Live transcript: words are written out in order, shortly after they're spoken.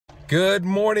Good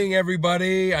morning,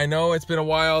 everybody. I know it's been a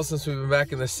while since we've been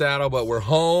back in the saddle, but we're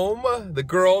home. The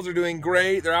girls are doing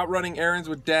great. They're out running errands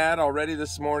with Dad already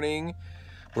this morning.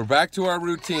 We're back to our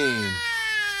routine.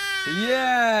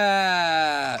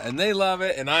 Yeah! And they love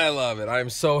it, and I love it. I'm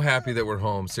so happy that we're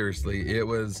home, seriously. It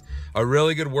was a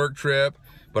really good work trip,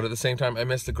 but at the same time, I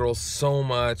missed the girls so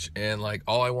much, and like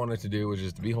all I wanted to do was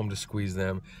just be home to squeeze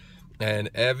them. And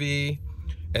Evie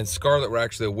and Scarlett were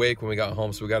actually awake when we got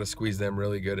home, so we got to squeeze them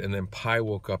really good. And then Pi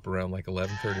woke up around like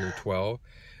 11:30 or 12,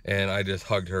 and I just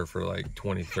hugged her for like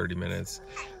 20-30 minutes,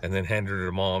 and then handed her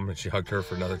to Mom, and she hugged her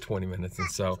for another 20 minutes. And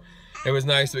so it was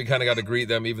nice that we kind of got to greet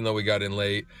them, even though we got in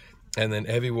late. And then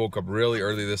Evie woke up really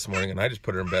early this morning, and I just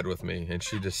put her in bed with me, and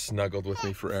she just snuggled with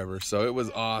me forever. So it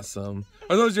was awesome.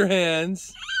 Are those your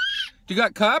hands? You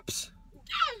got cups?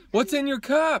 What's in your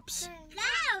cups?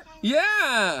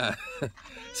 Yeah.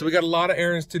 So we got a lot of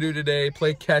errands to do today,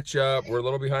 play catch up. We're a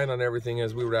little behind on everything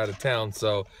as we were out of town.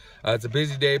 So it's a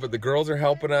busy day, but the girls are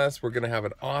helping us. We're gonna have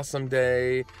an awesome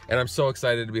day, and I'm so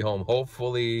excited to be home.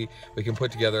 Hopefully we can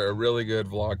put together a really good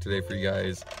vlog today for you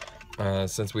guys,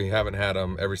 since we haven't had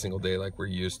them every single day like we're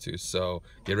used to. So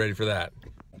get ready for that.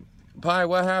 Pi,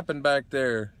 what happened back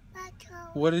there?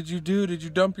 What did you do? Did you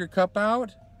dump your cup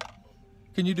out?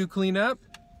 Can you do cleanup?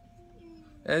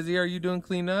 Ezzy, are you doing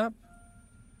cleanup?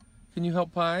 Can you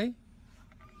help Pi?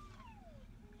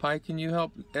 Pi, can you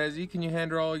help Ezzy? Can you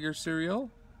hand her all your cereal?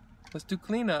 Let's do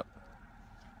cleanup.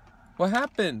 What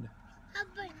happened?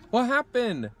 What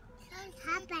happened?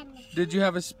 Did you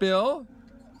have a spill?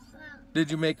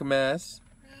 Did you make a mess?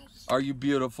 Are you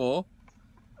beautiful?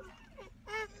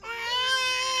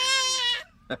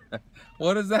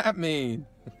 What does that mean?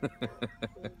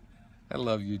 I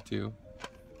love you too.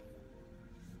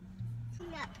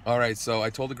 All right, so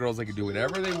I told the girls they could do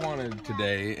whatever they wanted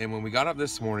today, and when we got up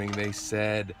this morning, they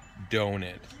said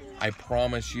donut. I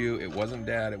promise you, it wasn't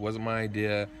Dad, it wasn't my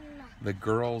idea. The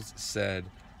girls said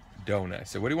donut. I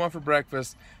said, what do you want for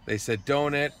breakfast? They said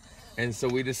donut, and so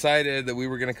we decided that we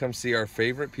were gonna come see our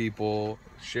favorite people,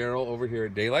 Cheryl over here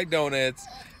at Daylight Donuts,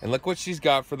 and look what she's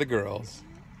got for the girls.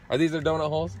 Are these their donut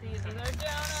holes? These are their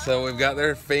donuts. So we've got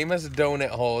their famous donut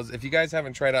holes. If you guys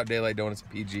haven't tried out Daylight Donuts at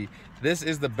PG, this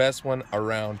is the best one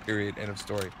around, period, end of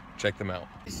story. Check them out.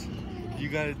 You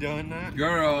got a donut?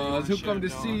 Girls, who come to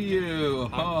see you?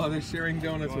 Oh, they're sharing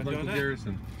donuts with Uncle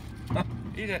Garrison.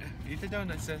 Eat it. Eat the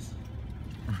donut, sis.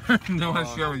 No, I'll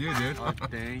share with you, dude. Oh,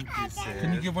 thank you, sis.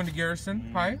 Can you give one to Garrison?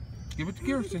 Pi? Give it to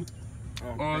Garrison.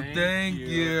 Oh, thank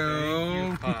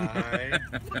you. Pi.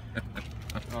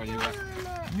 Oh,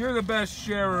 You're the best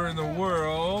sharer in the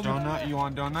world. Donut? You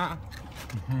want donut?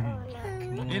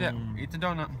 Eat it. Eat the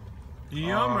donut.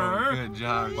 Yummer. Oh, good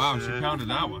job. Wow, sis. she pounded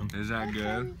that one. Is that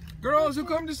good? Girls who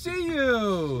come to see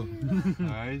you.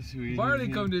 Hi, sweetie. Barley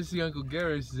come to see Uncle You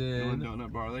Garrison. want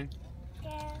donut, Barley?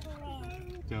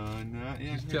 Donut.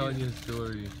 Yeah, She's telling you a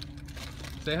story.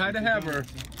 Say hi to Heather.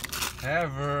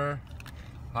 Heather.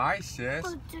 Hi,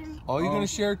 sis. Oh, you're gonna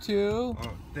share too?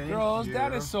 Oh, thank Girls, you.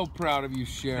 Dad is so proud of you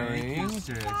Thank sharing. you,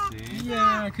 sissy.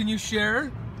 Yeah, can you share?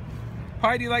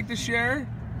 Pi, do you like to share?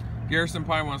 Garrison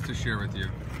Pi wants to share with you.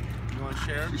 You want to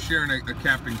share? She's sharing a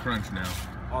Captain Crunch now.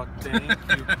 Oh, thank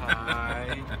you,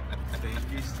 Pi. Thank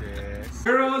you, sis.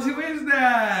 Girls, who is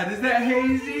that? Is that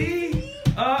Hazy?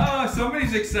 Oh,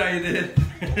 somebody's excited.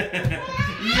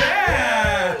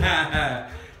 Yeah!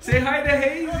 Say hi to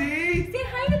Hazy. Say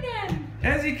hi to them.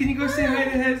 Hazy, can you go say hi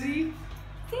to Hazy?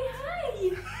 Say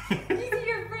hi. These are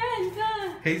your friends,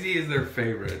 huh? Hazy is their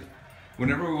favorite.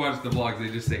 Whenever we watch the vlogs, they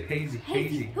just say Hazy,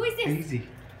 Hazy. Who is this? Hazy.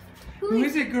 Who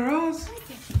is it, girls? Who is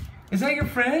this? Is that your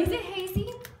friend? Is it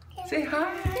Hazy? Say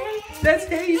hi. That's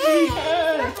Hazy.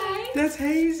 Hi. That's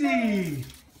Hazy.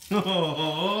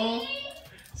 Oh,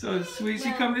 so sweet.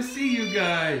 She come to see you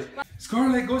guys.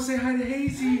 Scarlett, go say hi to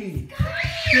Hazy. Is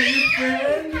that your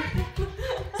friend?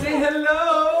 Say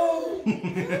hello. You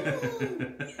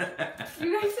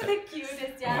guys are the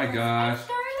cutest, yeah. Oh my gosh. Hi,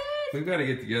 Scarlett. We've got to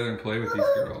get together and play with these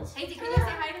girls. Hazy, can you say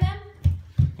hi to them?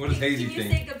 What does Hazy Can you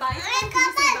think? say goodbye to them? Can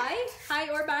you say bye? Hi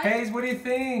or bye? Haze, what do you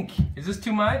think? Is this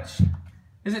too much?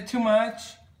 Is it too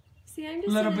much? See, I'm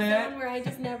just Little in a bit. zone where I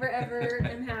just never ever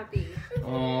am happy.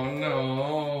 Oh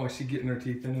no, is she getting her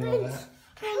teeth in and all that?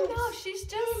 I know, she's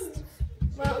just,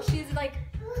 well, she's like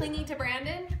clinging to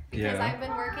Brandon because Yeah. I've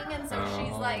been working, and so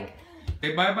she's like,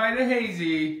 Say bye-bye to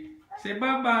Hazy. Say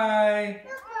bye-bye.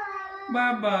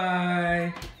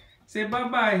 Bye-bye. Say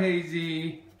bye-bye,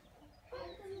 Hazy.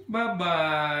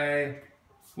 Bye-bye.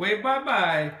 Wait,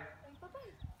 bye-bye.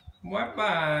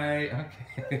 Bye-bye.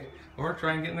 Okay. Or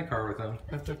try and get in the car with them.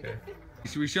 That's okay.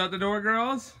 Should we shut the door,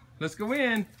 girls? Let's go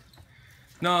in.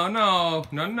 No, no,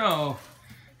 no, no.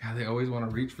 God, they always want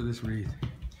to reach for this wreath.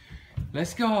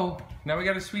 Let's go. Now we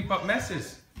got to sweep up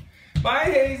messes. Bye,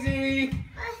 Hazy.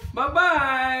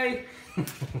 Bye-bye.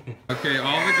 Okay,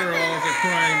 all the girls are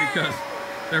crying because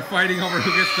they're fighting over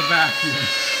who gets the vacuum.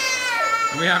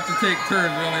 We have to take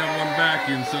turns. We only have one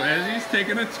vacuum. So Ezzy's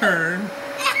taking a turn.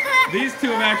 These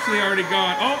two have actually already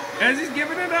gone. Oh, Ezzy's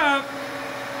giving it up.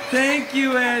 Thank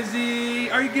you,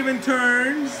 Ezzy. Are you giving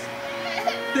turns?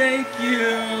 Thank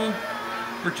you.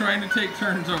 We're trying to take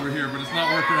turns over here, but it's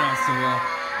not working out so well.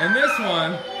 And this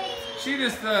one, she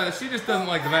just doesn't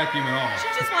like the vacuum at all. She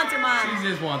just wants her mom. She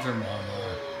just wants her mom.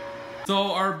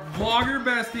 So our vlogger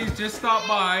besties just stopped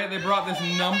by. They brought this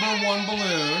 #1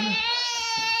 balloon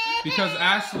because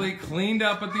Ashley cleaned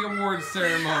up at the awards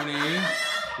ceremony.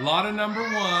 A lot of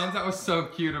 #1s. That was so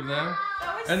cute of them.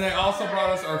 And they also brought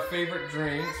us our favorite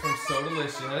drinks from So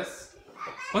Delicious.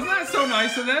 Wasn't that so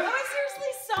nice of them? That was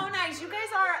seriously so nice. You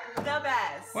guys are the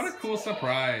best. What a cool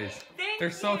surprise.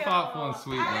 They're so thoughtful and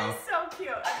sweet now. That is so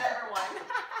cute. I'm #1.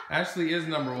 Ashley is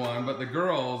 #1, but the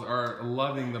girls are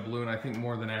loving the balloon, I think,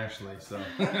 more than Ashley. So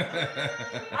I don't know.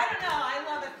 I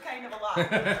love it kind of a lot.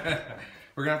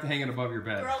 We're gonna have to hang it above your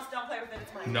bed. Girls, don't play with it.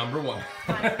 It's mine. #1.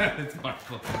 It's my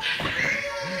balloon.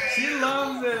 She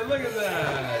loves it. Look at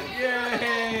that.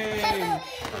 Yay!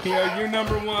 Here, you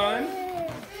 #1.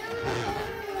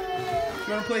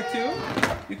 You wanna play 2?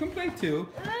 You can play 2.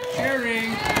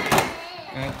 Sharing.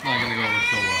 That's not gonna go over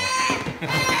so well.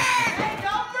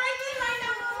 Don't break in my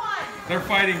 #1. They're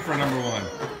fighting for #1.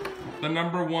 The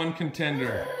 #1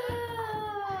 contender.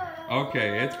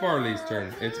 Okay, it's Barley's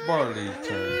turn. It's Barley's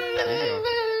turn. There you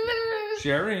go.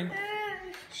 Sharing.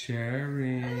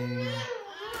 Sharing.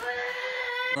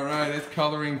 All right, it's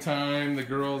coloring time. The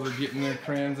girls are getting their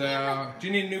crayons out. Do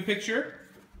you need a new picture?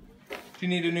 Do you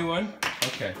need a new one?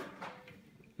 Okay.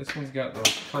 This one's got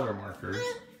those color markers.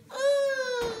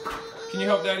 Can you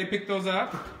help Daddy pick those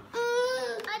up?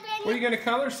 What are you gonna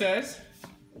color, says?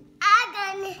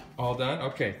 All done?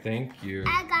 Okay, thank you.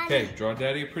 Okay, draw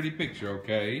Daddy a pretty picture,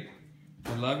 okay?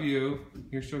 I love you.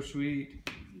 You're so sweet.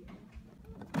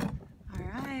 All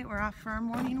right, we're off for our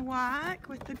morning walk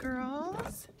with the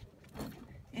girls.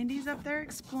 Indy's up there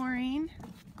exploring.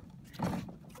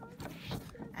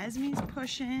 Esme's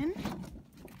pushing.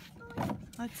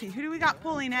 Let's see, who do we got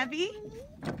pulling? Evie?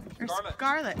 Or Scarlett.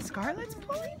 Scarlett? Scarlett's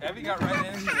pulling? Evie got right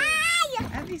in.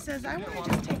 Evie says, I want to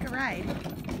just take a ride.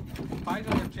 Pie's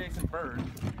over chasing birds.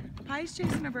 Pie's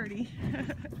chasing a birdie.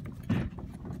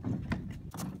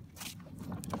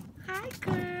 Hi,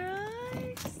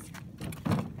 girls.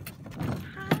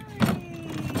 Hi.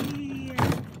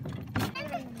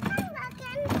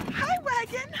 Hi,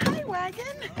 Wagon. Hi,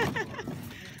 Wagon.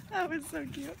 That was so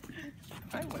cute.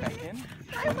 Hi, Wagon.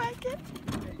 Hi, Wagon.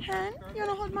 Hand, you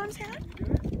want to hold Mom's hand?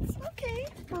 Okay.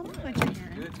 Mom will hold your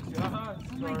hand. Good job.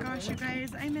 Oh my gosh, you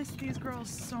guys, I missed these girls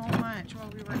so much while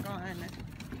we were gone.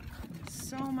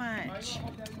 So much.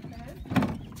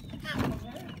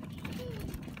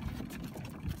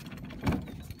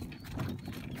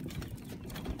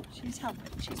 She's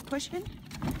helping. She's pushing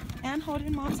and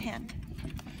holding Mom's hand.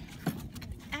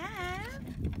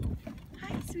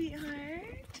 Hi,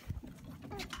 sweetheart.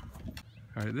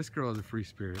 All right, this girl is a free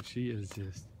spirit. She is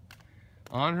just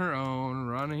on her own,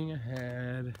 running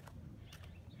ahead.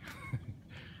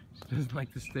 She doesn't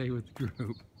like to stay with the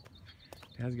group.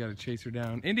 Dad's got to chase her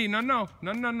down. Indy, no, no,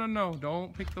 no, no, no, no.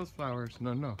 Don't pick those flowers.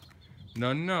 No, no.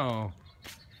 No, no.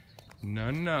 No,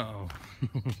 no.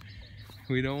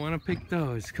 We don't want to pick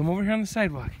those. Come over here on the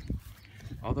sidewalk.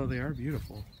 Although they are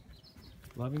beautiful.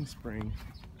 Loving spring.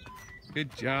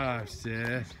 Good job,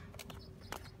 sis.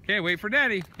 Okay, wait for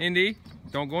Daddy. Indy,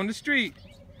 don't go in the street.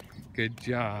 Good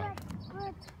job.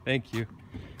 Thank you.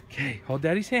 Okay, hold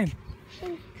Daddy's hand.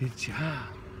 Good job.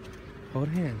 Hold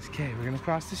hands. Okay, we're gonna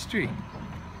cross the street.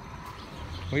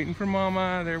 Waiting for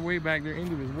Mama. They're way back there.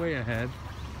 Indy was way ahead.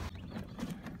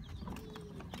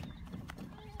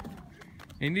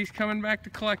 Indy's coming back to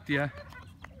collect you.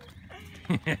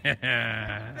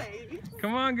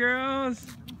 Come on, girls.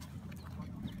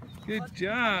 Good Help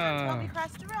job. me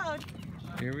cross the road.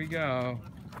 Here we go.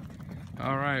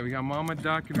 All right, we got Mama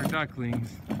Duck and her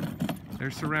ducklings. They're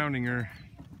surrounding her.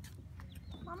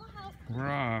 Mama, help. We're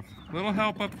off. Little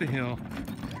help up the hill.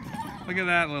 Look at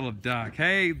that little duck.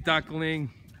 Hey, duckling.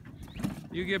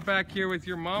 You get back here with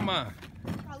your mama.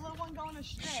 That little one going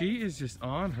astray. She is just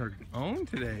on her own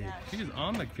today. Yeah, She is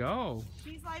on the go.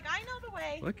 She's like, I know the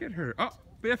way. Look at her. Oh,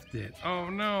 biffed it. Oh,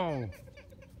 no.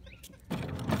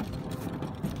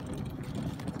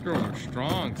 These girls are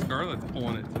strong. Scarlett's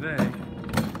pulling it today.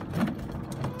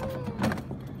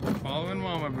 Following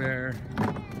Mama Bear.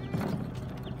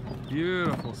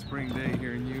 Beautiful spring day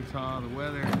here in Utah. The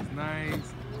weather is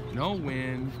nice. No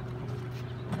wind.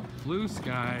 Blue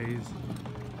skies.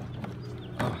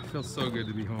 Oh, it feels so good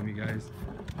to be home, you guys.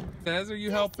 Sis, are you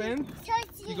helping?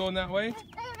 You going that way?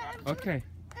 Okay.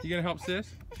 You gonna help sis?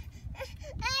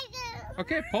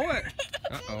 Okay, pull it.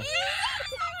 Uh-oh.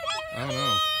 Oh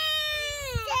no.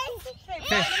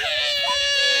 Okay.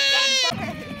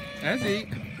 Ezzy.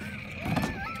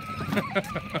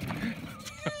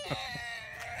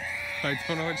 I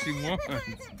don't know what she wants.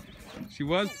 She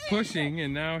was pushing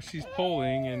and now she's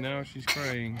pulling and now she's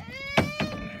crying.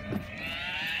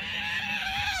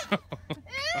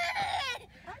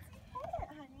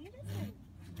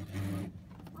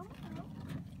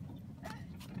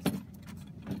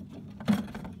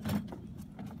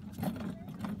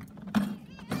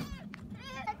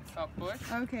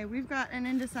 Okay, we've got an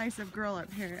indecisive girl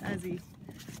up here, Ezzy.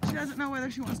 She doesn't know whether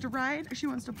she wants to ride, or she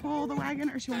wants to pull the wagon,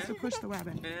 or she wants to push the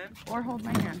wagon, or hold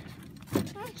my hand.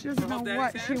 She doesn't know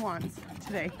what she wants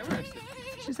today.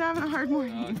 She's having a hard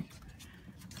morning.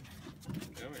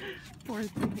 Poor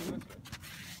thing.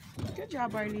 Good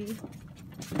job, Arlie.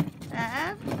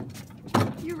 Ev,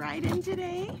 you riding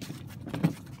today?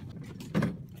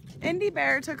 Indy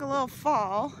Bear took a little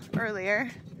fall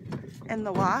earlier in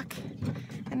the walk,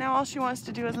 and now all she wants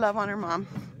to do is love on her mom.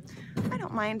 I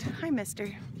don't mind. I missed her.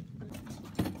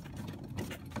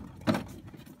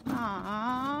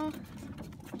 Aww.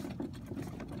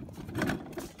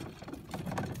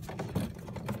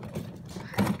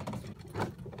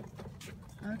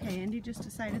 Okay, Indy just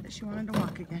decided that she wanted to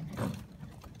walk again.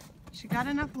 She got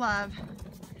enough love,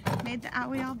 made the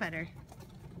owie all better.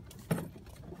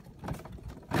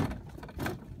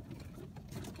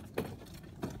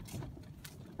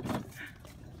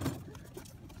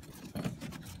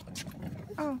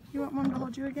 Oh, you want Mom to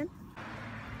hold you again?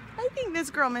 I think this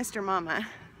girl missed her mama.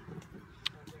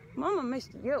 Mama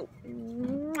missed you.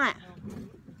 Mwah.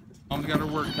 Mom's got her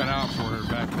work cut out for her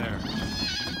back there.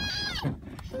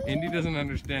 Indy doesn't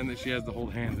understand that she has to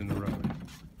hold hands in the road.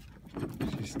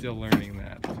 She's still learning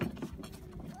that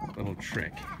little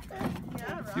trick.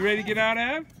 Yeah, right. You ready to get out,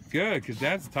 Av? Good, because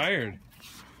Dad's tired.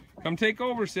 Come take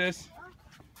over, sis.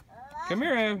 Come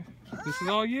here, Av. This is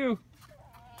all you.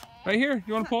 Right here.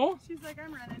 You want to pull? She's like,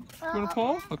 I'm running. You want to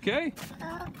pull? Okay.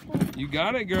 You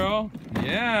got it, girl.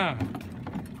 Yeah.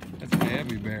 That's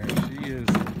Abby Bear. She is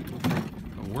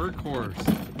a workhorse.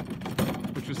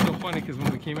 Which was so funny because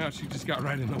when we came out, she just got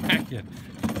right in the wagon.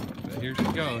 But here she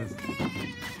goes.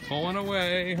 Pulling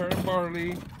away, her and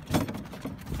Barley.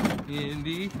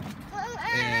 Indy.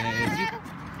 And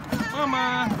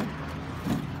Mama.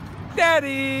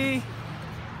 Daddy.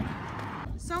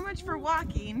 So much for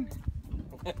walking.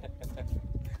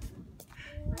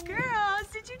 Girls,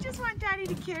 did you just want Daddy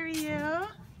to carry you?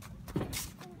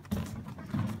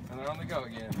 And they're on the go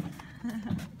again.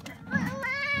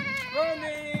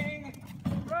 Running!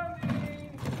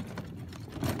 Running!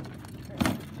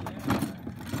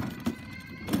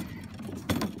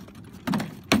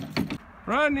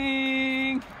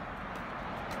 Running!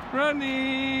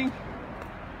 Running!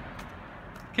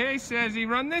 Okay, Sezzy,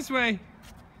 run this way.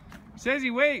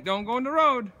 Sezzy, wait, don't go on the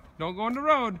road. Don't go on the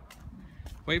road.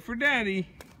 Wait for Daddy.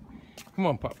 Come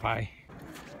on, Popeye.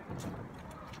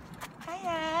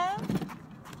 Hi, Ev.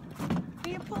 Are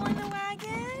you pulling the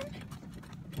wagon?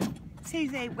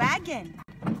 Says a wagon.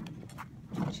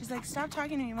 She's like, stop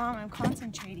talking to me, Mom. I'm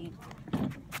concentrating.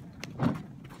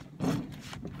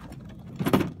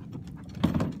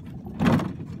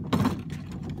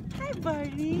 Hi,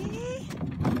 Barney.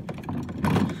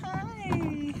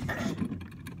 Hi.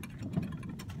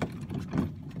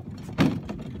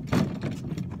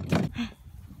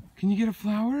 Can you get a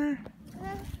flower?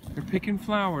 They're picking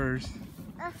flowers.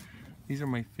 These are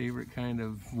my favorite kind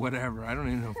of whatever. I don't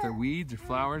even know if they're weeds or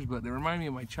flowers, but they remind me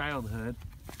of my childhood.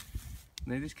 And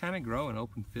they just kind of grow in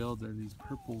open fields. They're these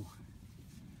purple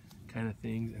kind of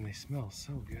things, and they smell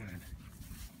so good.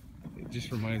 It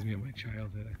just reminds me of my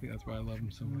childhood. I think that's why I love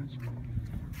them so much.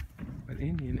 But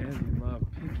Indy and Ezzy love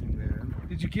picking them.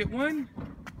 Did you get one?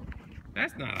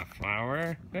 That's not a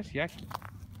flower. That's yucky.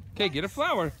 Okay, get a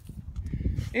flower.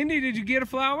 Indy, did you get a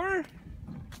flower?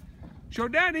 Show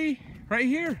Daddy. Right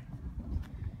here.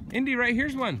 Indy, right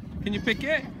here's one. Can you pick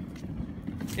it?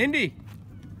 Indy.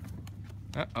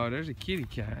 Uh-oh, there's a kitty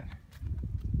cat.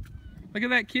 Look at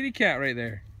that kitty cat right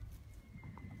there.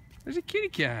 There's a kitty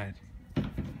cat.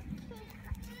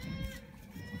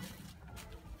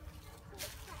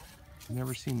 I've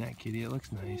never seen that kitty. It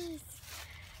looks nice.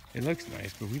 It looks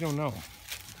nice, but we don't know.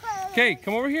 Okay,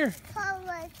 come over here.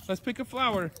 Let's pick a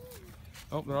flower.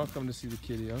 Oh, they're all coming to see the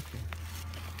kitty. Okay.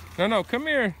 No, come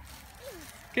here.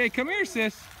 Okay, come here,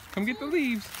 sis. Come get the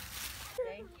leaves.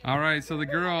 All right, so the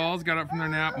girls got up from their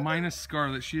nap, minus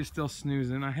Scarlett. She is still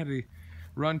snoozing. I had to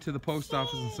run to the post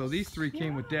office, and so these three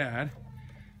came with Dad.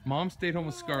 Mom stayed home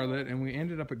with Scarlett, and we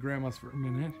ended up at Grandma's for a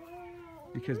minute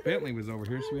because Bentley was over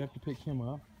here, so we have to pick him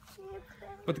up.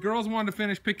 But the girls wanted to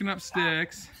finish picking up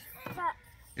sticks.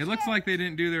 It looks like they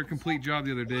didn't do their complete job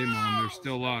the other day, Mom. There's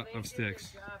still a lot of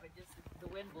sticks.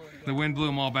 The wind blew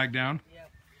them all back down?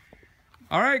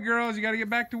 All right, girls, you got to get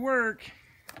back to work.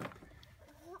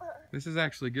 This is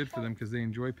actually good for them because they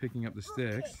enjoy picking up the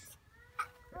sticks.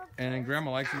 And then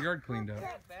Grandma likes the yard cleaned up.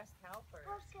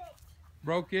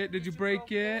 Broke it? Did you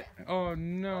break it? Oh,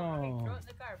 no. Can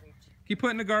you put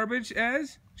it in the garbage,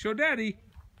 Ez? Show Daddy.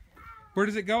 Where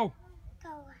does it go?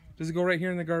 Does it go right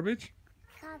here in the garbage?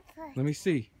 Let me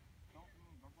see.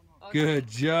 Good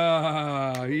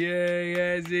job. Yay,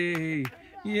 Ezzy.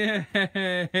 Yay,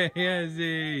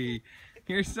 Ezzy.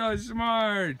 You're so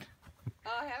smart.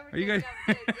 Are you guys?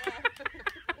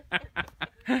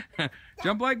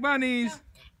 Jump like bunnies.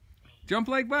 Jump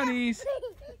like bunnies.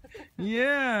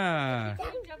 Yeah.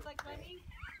 Jump like bunny.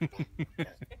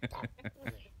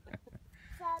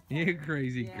 You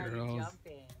crazy girls.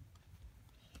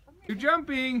 You're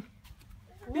jumping.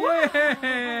 Yay!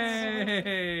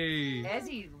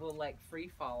 Ezzy will like free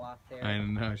fall off there. I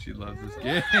know, she loves this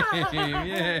game.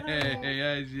 Yay,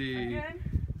 Ezzy.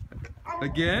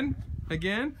 Again?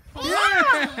 Again?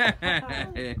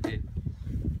 Yay!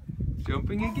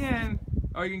 Jumping again.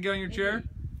 Oh, you can get on your chair?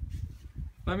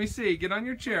 Let me see. Get on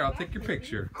your chair. I'll take your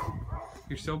picture.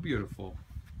 You're so beautiful.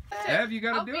 Ev, you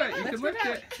gotta do it. You can lift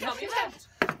it.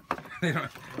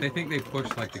 They think they push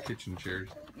like the kitchen chairs.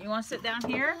 You want to sit down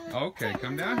here? Okay,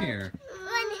 come down here.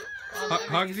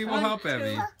 Hugsy will help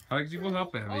Evie. Hugsy will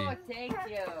help Evie. Oh, thank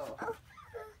you.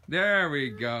 There we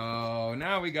go.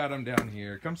 Now we got him down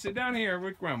here. Come sit down here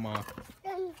with Grandma.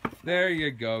 There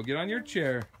you go. Get on your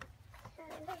chair.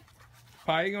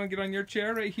 Pi, you gonna get on your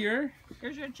chair right here?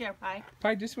 Here's your chair, Pi.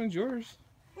 Pi, this one's yours.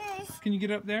 Can you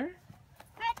get up there?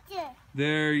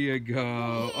 There you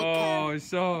go. Oh, it's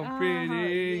so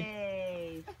pretty.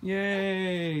 Yay.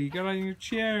 Yay. You got on your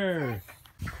chair.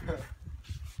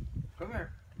 Come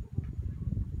here.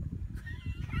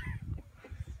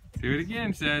 Do it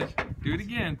again, Sedge. Do it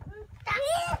again.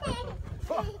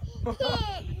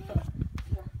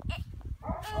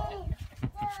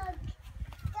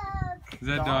 Is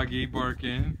that doggy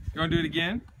barking? You want to do it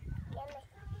again?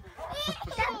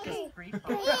 Free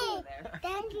fall over there.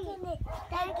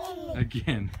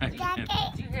 Again. Did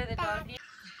you hear the doggy?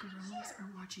 The girls are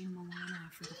watching Moana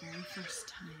for the very first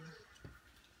time.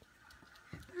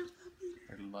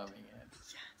 They're loving it.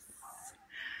 Yes.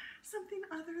 Something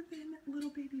other than Little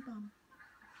Baby Bum.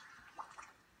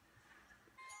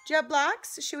 Do you have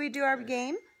blocks? Should we do our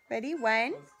game? Ready? 1,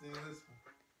 Let's do this one.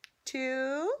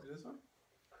 2, This one?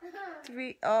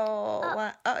 3. Oh,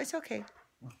 1. Oh, it's okay.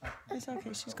 It's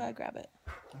okay. She's got to grab it.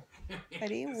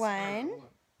 Ready? 1,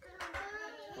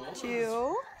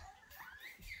 2.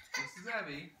 This is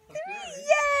Abby. Let's do it.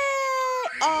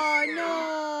 Yay! Oh,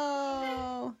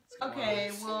 no.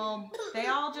 Okay, well, they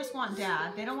all just want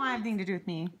Dad. They don't want anything to do with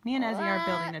me. Me and Ezzy are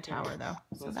building a tower, though.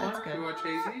 So that's You good. watch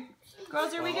Hazy?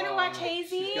 Girls, are we going to watch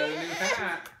Hazy? She's got a new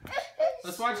hat.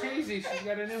 Let's watch Hazy. She's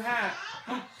got a new hat.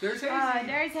 There's Hazy.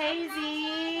 There's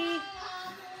Hazy.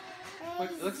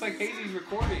 Look, it looks like Hazy's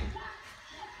recording.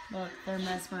 Look, they're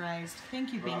mesmerized.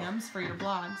 Thank you, Binghams, for your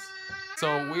blogs.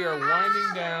 So we are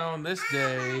winding down this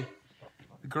day.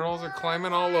 The girls are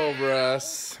climbing all over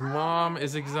us. Mom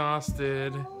is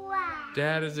exhausted.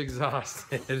 Dad is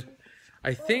exhausted.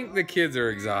 I think the kids are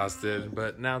exhausted,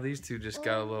 but now these two just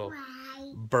got a little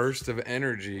burst of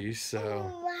energy.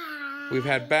 So we've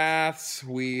had baths.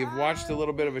 We've watched a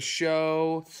little bit of a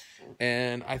show.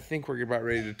 And I think we're about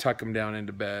ready to tuck them down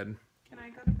into bed. Can I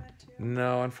go to bed too?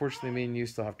 No, unfortunately, me and you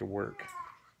still have to work.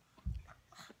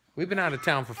 We've been out of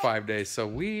town for 5 days, so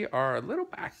we are a little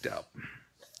backed up.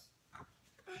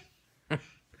 It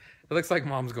looks like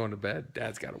Mom's going to bed.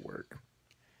 Dad's got to work.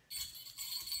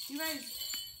 You guys,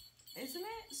 isn't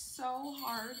it so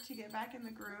hard to get back in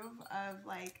the groove of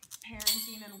like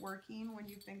parenting and working when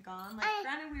you've been gone? Like,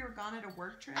 granted, we were gone at a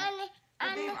work trip,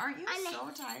 but babe, aren't you so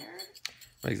tired?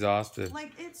 I'm exhausted.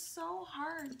 Like, it's so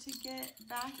hard to get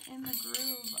back in the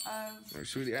groove of. Oh,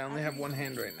 sweetie, I only have one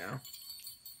hand right now.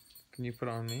 Can you put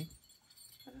it on me?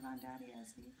 Put it on Daddy,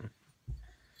 Ezzy.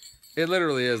 It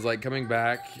literally is like coming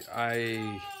back.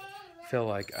 I feel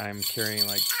like I'm carrying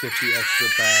like 50 extra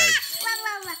bags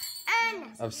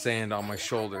of sand on my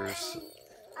shoulders.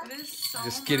 It is so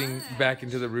Just getting hard. back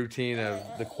into the routine of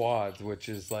the quads, which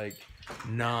is like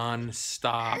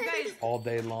non-stop Guys, all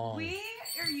day long. We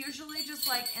are usually just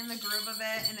like in the groove of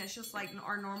it and it's just like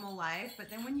our normal life. But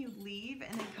then when you leave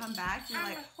and then come back, you're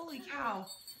like, holy cow,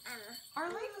 our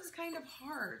life is kind of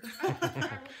hard.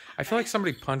 I feel like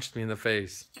somebody punched me in the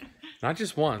face. Not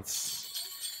just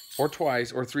once, or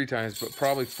twice, or 3 times, but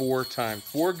probably 4 times.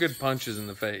 4 good punches in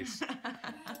the face.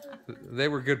 They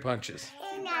were good punches.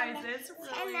 Guys, it's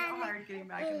really hard getting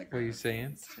back in the groove. What are you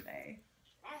saying? Today.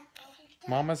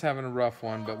 Mama's having a rough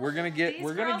one, but we're gonna get These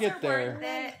we're gonna girls get are there. worth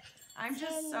it. I'm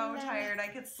just so tired. I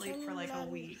could sleep for like a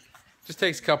week. Just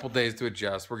takes a couple days to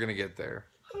adjust. We're gonna get there.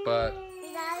 But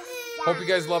hope you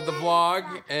guys love the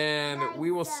vlog, and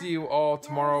we will see you all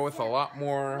tomorrow with a lot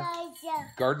more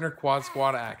Gardner Quad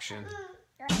Squad action.